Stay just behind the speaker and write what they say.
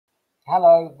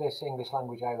Hello, this English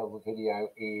Language A-Level video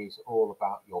is all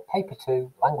about your Paper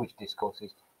 2 Language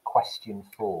Discourses Question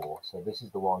 4. So this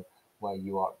is the one where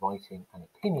you are writing an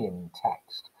opinion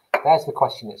text. There's the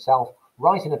question itself.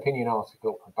 Write an opinion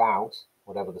article about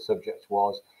whatever the subject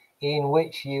was, in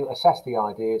which you assess the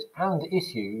ideas and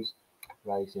issues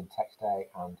raised in text A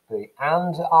and B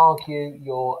and argue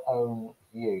your own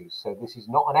views. So this is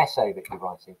not an essay that you're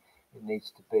writing. It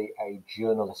needs to be a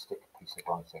journalistic piece of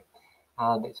writing.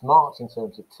 And it's marked in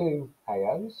terms of 2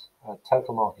 AOs.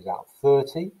 Total mark is out of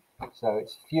 30. So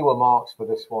it's fewer marks for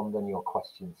this one than your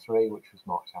question 3, which was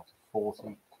marked out of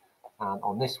 40. And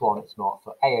on this one, it's marked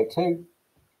for AO2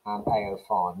 and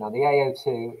AO5. Now, the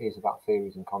AO2 is about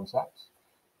theories and concepts.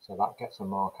 So that gets a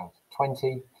mark out of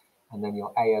 20. And then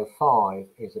your AO5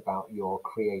 is about your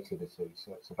creativity.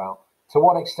 So it's about to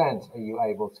what extent are you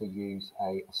able to use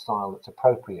a style that's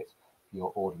appropriate for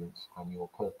your audience and your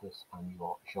purpose and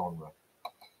your genre.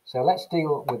 So let's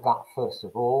deal with that first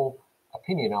of all.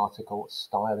 Opinion article,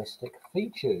 stylistic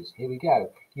features. Here we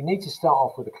go. You need to start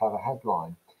off with a clever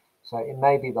headline. So it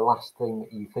may be the last thing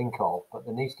that you think of, but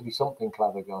there needs to be something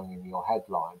clever going in your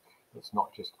headline that's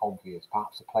not just obvious.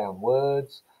 Perhaps a play on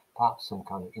words, perhaps some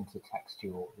kind of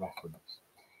intertextual reference.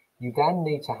 You then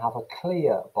need to have a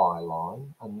clear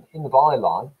byline, and in the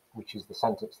byline, which is the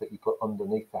sentence that you put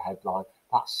underneath the headline,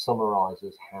 that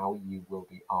summarizes how you will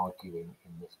be arguing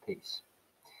in this piece.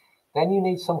 Then you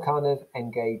need some kind of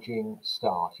engaging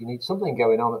start. You need something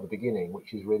going on at the beginning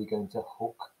which is really going to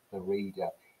hook the reader.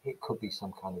 It could be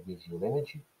some kind of visual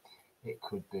image. It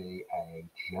could be a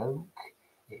joke.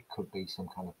 It could be some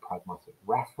kind of pragmatic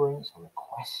reference or a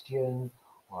question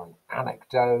or an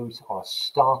anecdote or a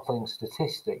startling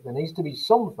statistic. There needs to be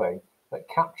something that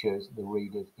captures the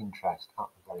reader's interest at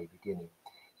the very beginning.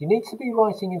 You need to be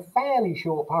writing in fairly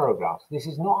short paragraphs. This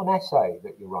is not an essay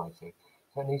that you're writing.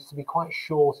 So it needs to be quite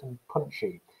short and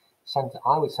punchy.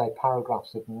 I would say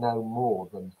paragraphs of no more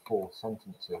than 4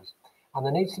 sentences. And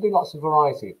there needs to be lots of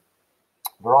variety.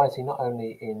 Variety not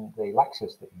only in the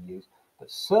lexis that you use,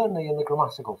 but certainly in the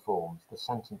grammatical forms, the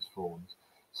sentence forms.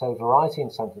 So variety in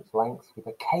sentence length, with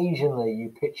occasionally you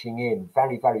pitching in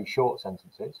very, very short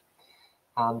sentences.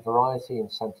 And variety in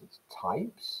sentence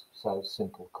types, so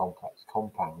simple, complex,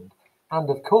 compound. And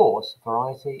of course,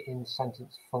 variety in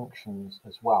sentence functions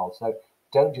as well. So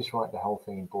don't just write the whole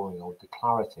thing in boring old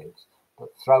declaratives, but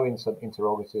throw in some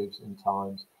interrogatives in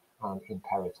times and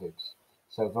imperatives.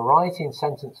 So variety in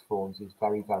sentence forms is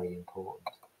very, very important.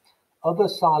 Other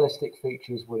stylistic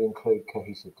features would include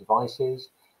cohesive devices.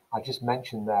 I just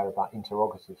mentioned there about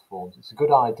interrogative forms. It's a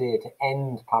good idea to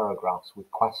end paragraphs with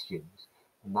questions,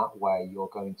 and that way you're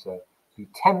going to be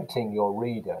tempting your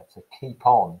reader to keep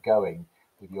on going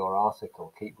with your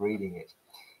article, keep reading it.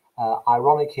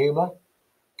 Ironic humour.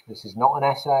 This is not an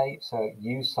essay, so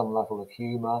use some level of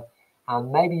humour,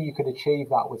 and maybe you could achieve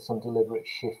that with some deliberate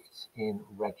shifts in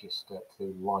register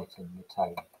to lighten the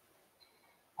tone.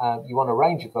 You want a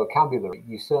range of vocabulary.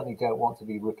 You certainly don't want to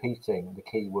be repeating the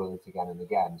key words again and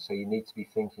again, so you need to be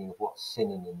thinking of what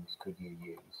synonyms could you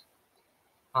use.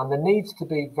 And there needs to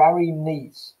be very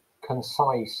neat,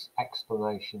 concise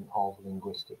explanation of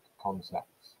linguistic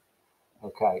concepts.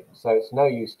 Okay, so it's no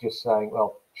use just saying,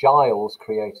 well, Giles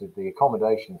created the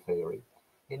accommodation theory.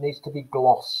 It needs to be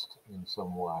glossed in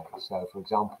some way. So, for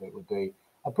example, it would be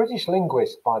a British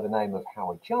linguist by the name of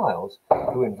Howard Giles,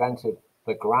 who invented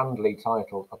the grandly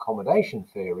titled accommodation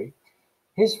theory.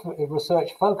 His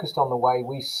research focused on the way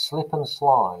we slip and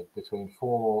slide between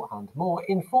formal and more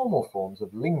informal forms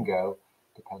of lingo,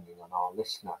 depending on our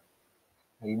listener.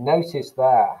 Now, you notice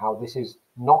there how this is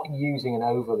not using an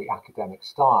overly academic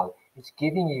style. It's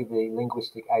giving you the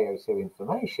linguistic AO2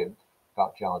 information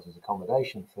about Giles's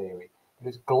accommodation theory, but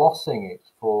it's glossing it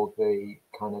for the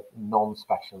kind of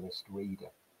non-specialist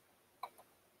reader.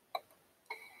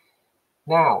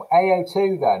 Now,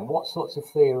 AO2 then, what sorts of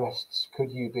theorists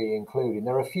could you be including?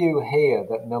 There are a few here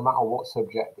that no matter what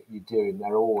subject that you're doing,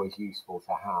 they're always useful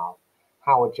to have.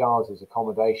 Howard Giles's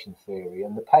accommodation theory,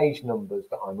 and the page numbers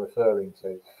that I'm referring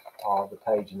to are the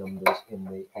page numbers in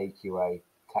the AQA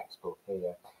textbook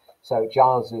here. So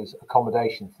Giles's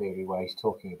accommodation theory, where he's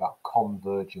talking about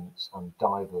convergence and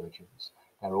divergence,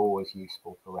 they're always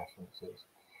useful for references.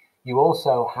 You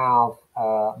also have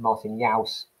Martin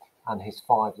Jauss and his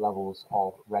 5 levels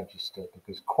of register,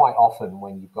 because quite often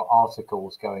when you've got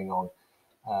articles going on,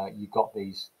 you've got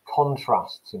these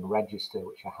contrasts in register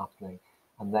which are happening,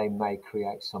 and they may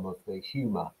create some of the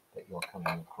humour that you're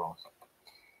coming across.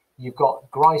 You've got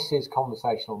Grice's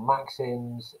conversational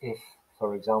maxims. If,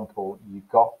 for example, you've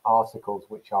got articles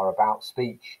which are about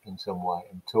speech in some way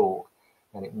and talk,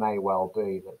 then it may well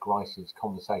be that Grice's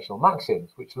conversational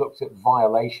maxims, which looks at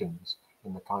violations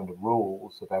in the kind of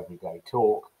rules of everyday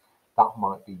talk, that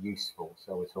might be useful.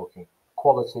 So we're talking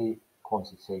quality,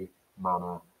 quantity,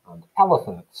 manner, and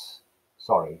relevance.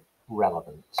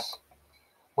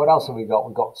 What else have we got?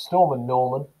 We've got Storm and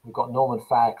Norman, we've got Norman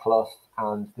Fairclough,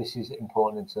 and this is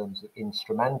important in terms of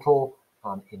instrumental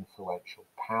and influential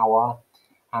power,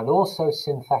 and also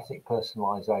synthetic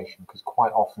personalization, because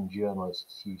quite often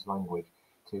journalists use language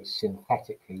to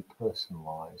synthetically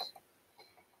personalize.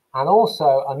 And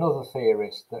also another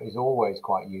theorist that is always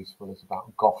quite useful is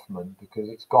about Goffman, because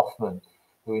it's Goffman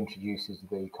who introduces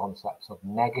the concepts of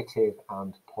negative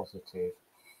and positive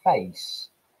face,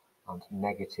 and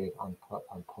negative and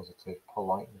positive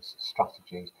politeness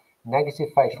strategies. Negative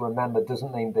face, remember,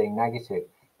 doesn't mean being negative.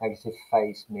 Negative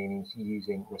face means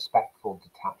using respectful,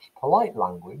 detached, polite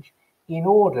language in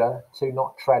order to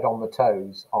not tread on the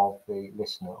toes of the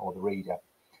listener or the reader.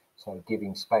 So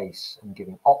giving space and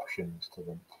giving options to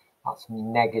them. That's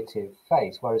negative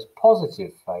face, whereas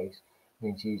positive face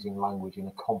means using language in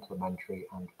a complimentary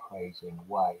and praising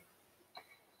way.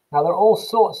 Now, there are all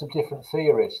sorts of different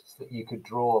theorists that you could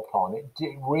draw upon.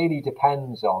 It really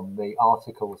depends on the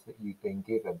articles that you've been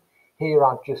given. Here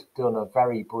I've just done a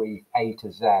very brief A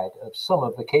to Z of some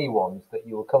of the key ones that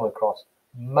you will come across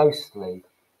mostly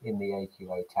in the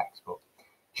AQA textbook.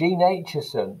 Jean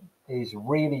Aitchison is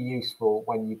really useful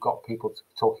when you've got people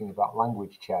talking about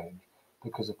language change,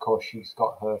 because of course she's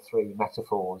got her three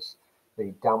metaphors: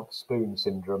 the damp spoon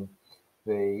syndrome,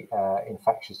 the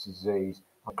infectious disease,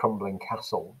 and crumbling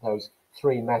castle. Those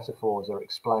three metaphors are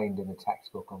explained in the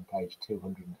textbook on page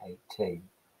 218.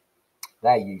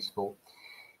 They're useful.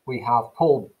 We have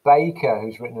Paul Baker,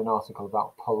 who's written an article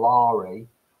about Polari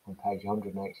on page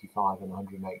 185 and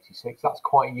 186. That's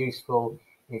quite useful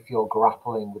if you're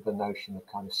grappling with the notion of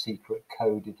kind of secret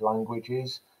coded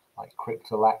languages like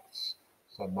cryptolects.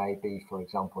 So maybe, for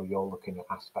example, you're looking at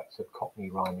aspects of Cockney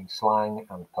rhyming slang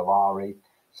and Polari.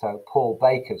 So Paul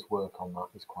Baker's work on that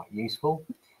is quite useful.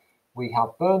 We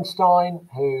have Bernstein,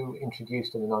 who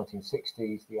introduced in the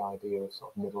 1960s the idea of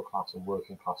sort of middle class and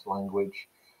working class language.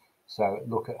 So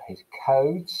look at his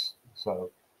codes.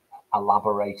 So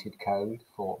elaborated code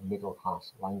for middle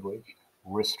class language,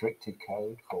 restricted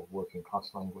code for working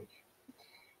class language.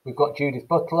 We've got Judith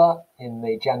Butler in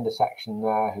the gender section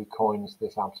there, who coins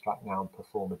this abstract noun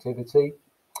performativity.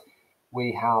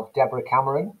 We have Deborah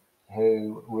Cameron,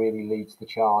 who really leads the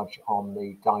charge on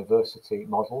the diversity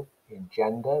model in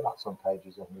gender. That's on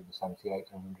pages 178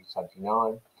 and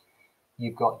 179.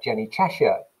 You've got Jenny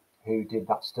Cheshire, who did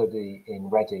that study in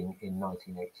Reading in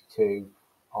 1982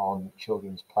 on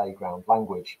children's playground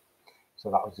language.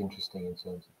 So that was interesting in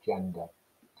terms of gender.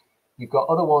 You've got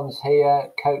other ones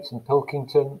here, Coates and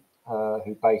Pilkington,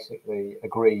 who basically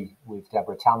agree with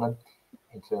Deborah Tannen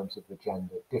in terms of the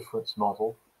gender difference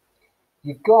model.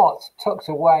 You've got, tucked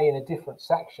away in a different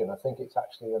section, I think it's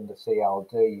actually under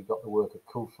CLD, you've got the work of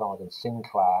Coulthard and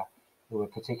Sinclair, who are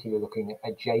particularly looking at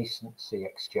adjacency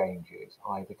exchanges,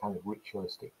 either kind of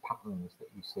ritualistic patterns that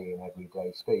you see in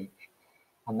everyday speech.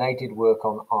 And they did work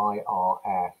on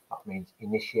IRF, that means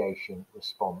initiation,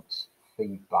 response,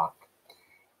 feedback.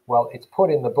 Well, it's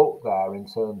put in the book there in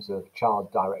terms of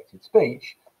child-directed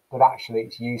speech, but actually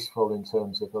it's useful in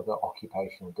terms of other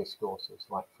occupational discourses,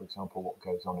 like, for example, what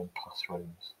goes on in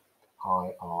classrooms,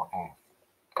 IRF.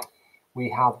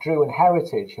 We have Drew and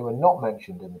Heritage, who are not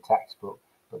mentioned in the textbook,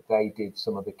 but they did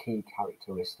some of the key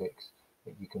characteristics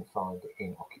that you can find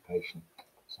in occupation,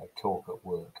 so talk at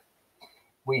work.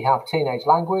 We have teenage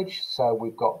language, so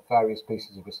we've got various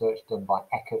pieces of research done by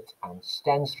Eckert and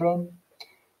Stenstrom.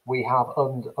 We have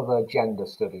other gender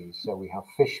studies, so we have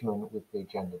Fishman with the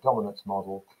gender dominance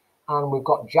model, and we've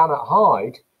got Janet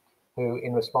Hyde, who,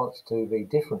 in response to the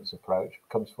difference approach,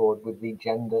 comes forward with the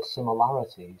gender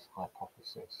similarities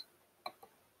hypothesis.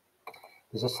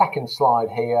 There's a second slide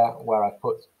here where I've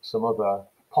put some other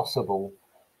possible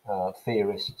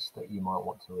theorists that you might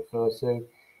want to refer to.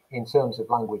 In terms of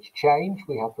language change,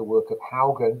 we have the work of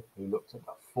Haugen, who looked at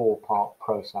that four-part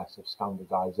process of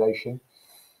standardization.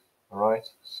 All right,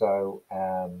 so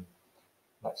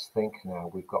let's think now.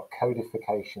 We've got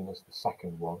codification as the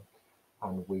second one,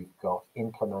 and we've got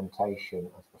implementation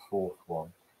as the fourth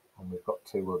one, and we've got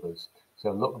two others.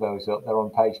 So look those up. They're on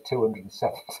page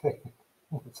 270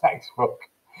 in the textbook.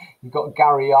 You've got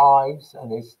Gary Ives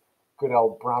and his good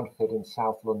old Bradford and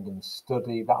South London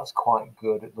study. That's quite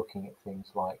good at looking at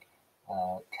things like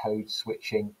code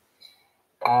switching.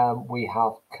 We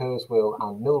have Kurzweil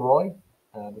and Milroy.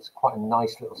 There's quite a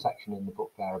nice little section in the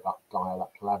book there about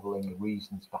dialect levelling, the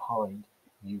reasons behind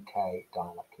UK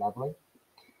dialect levelling.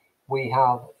 We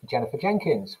have Jennifer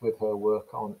Jenkins with her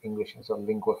work on English as a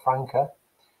lingua franca.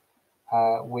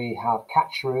 We have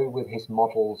Katcheru with his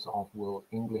models of world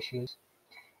Englishes.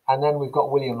 And then we've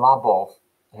got William Labov,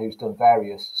 who's done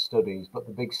various studies, but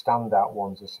the big standout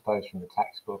ones, I suppose, from the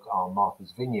textbook are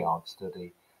Martha's Vineyard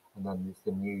study, and then there's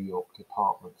the New York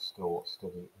department store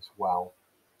study as well.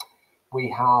 We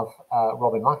have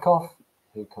Robin Lakoff,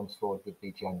 who comes forward with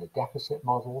the gender deficit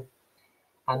model.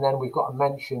 And then we've got a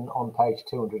mention on page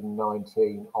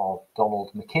 219 of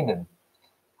Donald McKinnon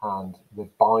and the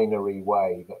binary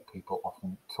way that people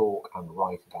often talk and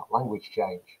write about language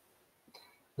change.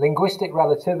 Linguistic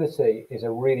relativity is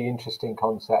a really interesting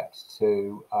concept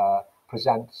to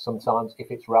present sometimes if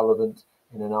it's relevant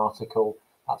in an article.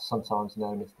 That's sometimes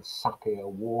known as the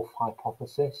Sapir-Whorf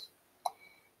hypothesis.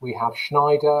 We have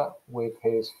Schneider with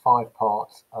his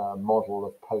 5-part model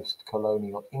of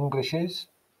post-colonial Englishes.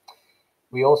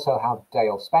 We also have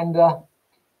Dale Spender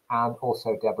and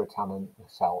also Deborah Tannen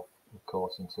herself, of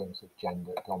course, in terms of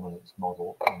gender dominance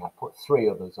model. And I put 3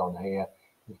 others on here.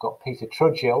 We've got Peter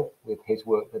Trudgill with his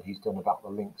work that he's done about the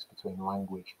links between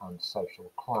language and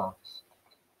social class.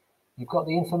 You've got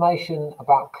the information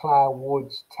about Claire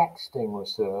Wood's texting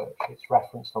research. It's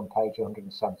referenced on page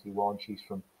 171. She's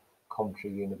from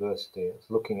Coventry University. It's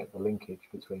looking at the linkage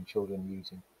between children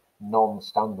using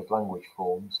non-standard language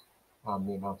forms and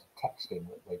the amount of texting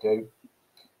that they do.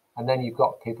 And then you've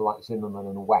got people like Zimmerman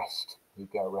and West who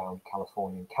go around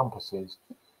Californian campuses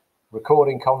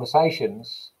recording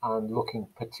conversations and looking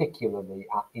particularly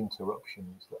at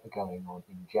interruptions that are going on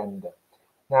in gender.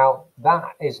 Now,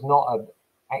 that is not an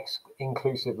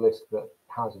inclusive list that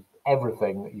has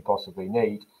everything that you possibly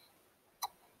need,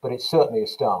 but it's certainly a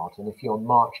start. And if you're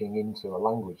marching into a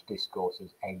language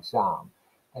discourses exam,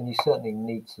 then you certainly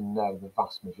need to know the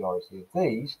vast majority of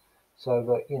these, so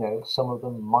that, you know, some of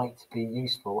them might be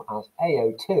useful as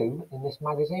AO2 in this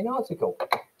magazine article.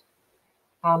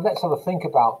 And let's have a think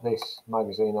about this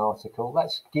magazine article.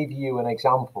 Let's give you an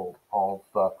example of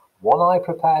one I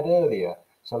prepared earlier.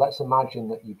 So let's imagine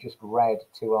that you've just read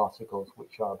 2 articles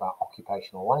which are about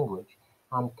occupational language,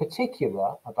 and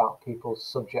particular about people's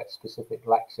subject-specific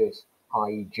lexis,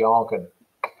 i.e. jargon.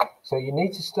 So you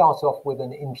need to start off with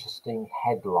an interesting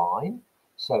headline.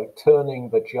 So turning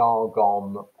the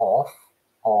jargon off,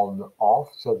 on, off.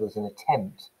 So there's an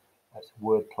attempt at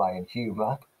wordplay and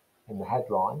humour in the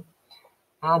headline.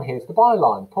 And here's the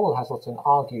byline. Paul Heselton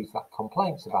argues that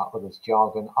complaints about others'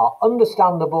 jargon are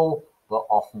understandable, but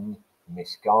often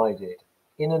misguided.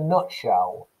 In a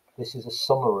nutshell, this is a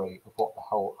summary of what the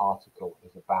whole article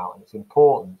is about. And it's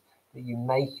important that you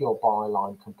make your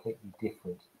byline completely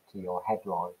different to your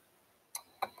headline.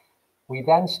 We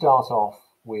then start off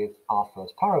with our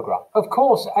first paragraph. Of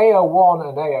course, AO1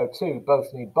 and AO2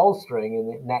 both need bolstering in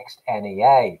the next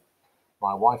NEA.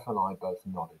 My wife and I both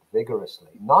nodded vigorously.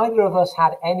 Neither of us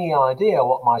had any idea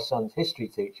what my son's history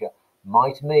teacher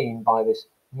might mean by this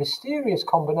mysterious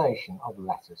combination of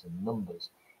letters and numbers.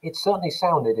 It certainly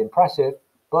sounded impressive,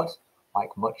 but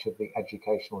like much of the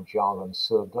educational jargon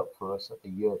served up for us at the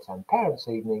Year 10 Parents'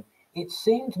 Evening, it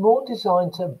seemed more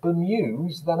designed to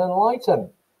bemuse than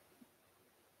enlighten.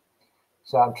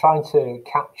 So I'm trying to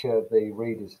capture the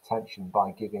reader's attention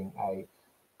by giving an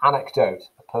anecdote,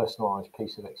 a personalised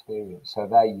piece of experience. So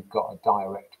there you've got a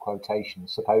direct quotation,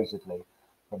 supposedly,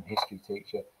 from history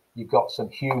teacher. You've got some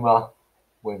humour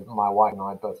with my wife and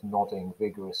I both nodding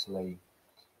vigorously.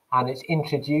 And it's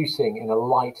introducing in a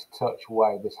light touch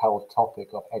way this whole topic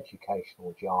of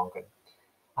educational jargon.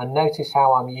 And notice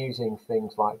how I'm using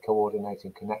things like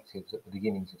coordinating connectives at the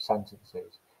beginnings of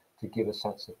sentences to give a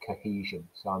sense of cohesion.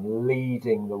 So I'm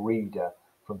leading the reader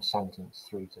from sentence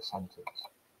through to sentence.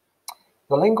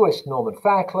 The linguist Norman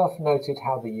Fairclough noted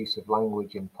how the use of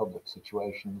language in public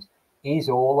situations is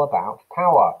all about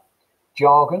power.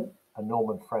 Jargon, a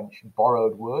Norman French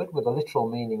borrowed word with a literal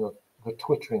meaning of the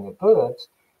twittering of birds,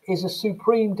 is a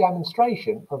supreme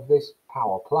demonstration of this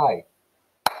power play.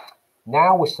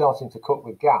 Now we're starting to cook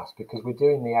with gas because we're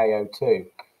doing the AO2.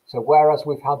 So whereas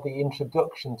we've had the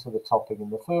introduction to the topic in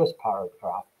the first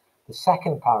paragraph, the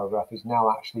second paragraph is now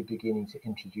actually beginning to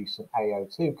introduce some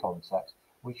AO2 concepts,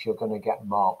 which you're going to get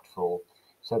marked for.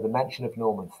 So the mention of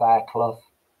Norman Fairclough,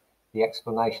 the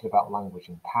explanation about language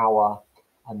and power,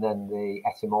 and then the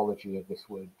etymology of this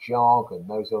word jargon.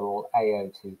 Those are all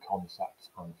AO2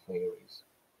 concepts and theories.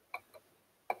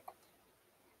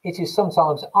 It is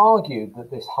sometimes argued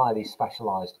that this highly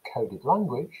specialised coded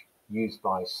language, used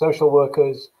by social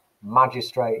workers,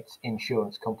 magistrates,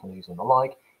 insurance companies and the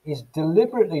like, is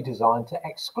deliberately designed to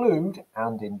exclude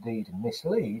and indeed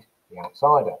mislead the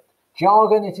outsider.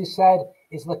 Jargon, it is said,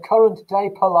 is the current day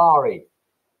Polari.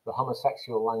 the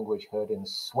homosexual language heard in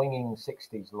swinging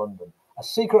 60s London, a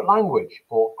secret language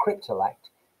or cryptolect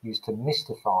used to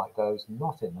mystify those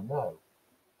not in the know.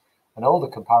 An older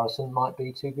comparison might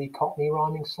be to the Cockney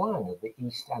rhyming slang of the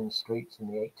East End streets in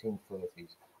the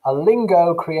 1830s, a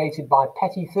lingo created by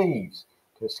petty thieves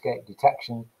to escape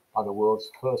detection by the world's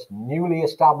first newly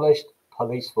established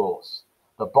police force.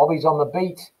 The bobbies on the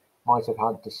beat might have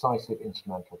had decisive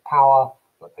instrumental power,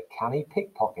 but the canny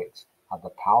pickpockets had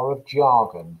the power of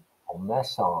jargon on their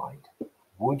side.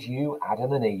 Would you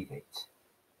Adam and Eve it?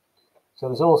 So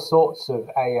there's all sorts of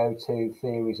AO2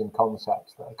 theories and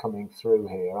concepts that are coming through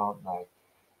here, aren't they?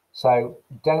 So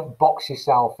don't box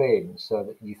yourself in so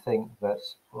that you think that,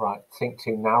 right, think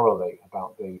too narrowly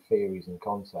about the theories and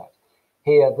concepts.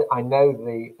 Here, I know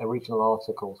the original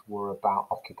articles were about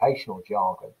occupational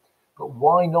jargon, but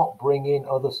why not bring in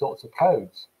other sorts of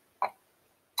codes?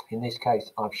 In this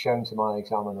case, I've shown to my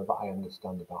examiner that I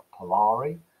understand about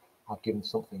Polari. I've given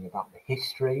something about the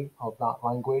history of that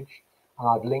language, and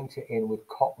I've linked it in with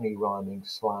Cockney rhyming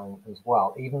slang as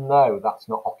well. Even though that's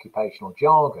not occupational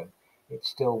jargon, it's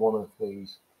still one of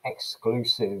these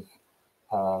exclusive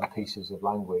pieces of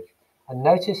language. And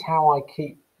notice how I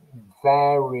keep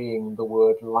varying the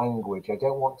word language. I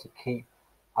don't want to keep,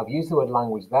 I've used the word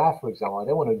language there, for example. I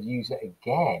don't want to use it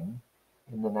again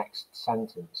in the next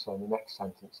sentence. So in the next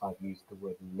sentence, I've used the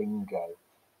word lingo.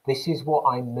 This is what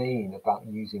I mean about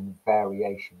using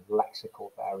variation,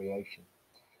 lexical variation.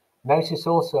 Notice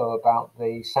also about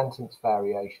the sentence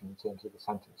variation in terms of the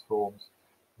sentence forms.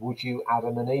 Would you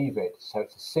Adam and Eve it? So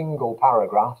it's a single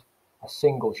paragraph, a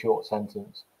single short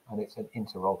sentence, and it's an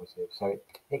interrogative. So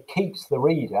it keeps the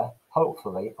reader,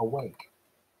 hopefully, awake.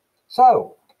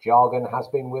 So, jargon has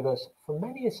been with us for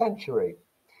many a century.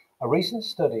 A recent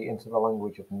study into the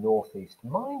language of Northeast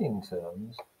mining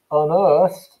terms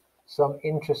unearthed some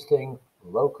interesting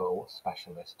local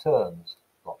specialist terms,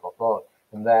 blah, blah, blah.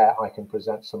 And there I can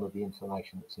present some of the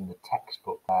information that's in the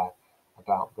textbook there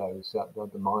about those,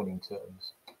 the mining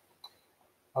terms.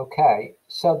 Okay,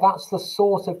 so that's the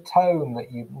sort of tone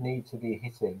that you need to be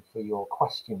hitting for your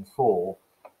question 4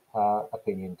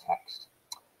 opinion text.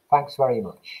 Thanks very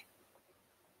much.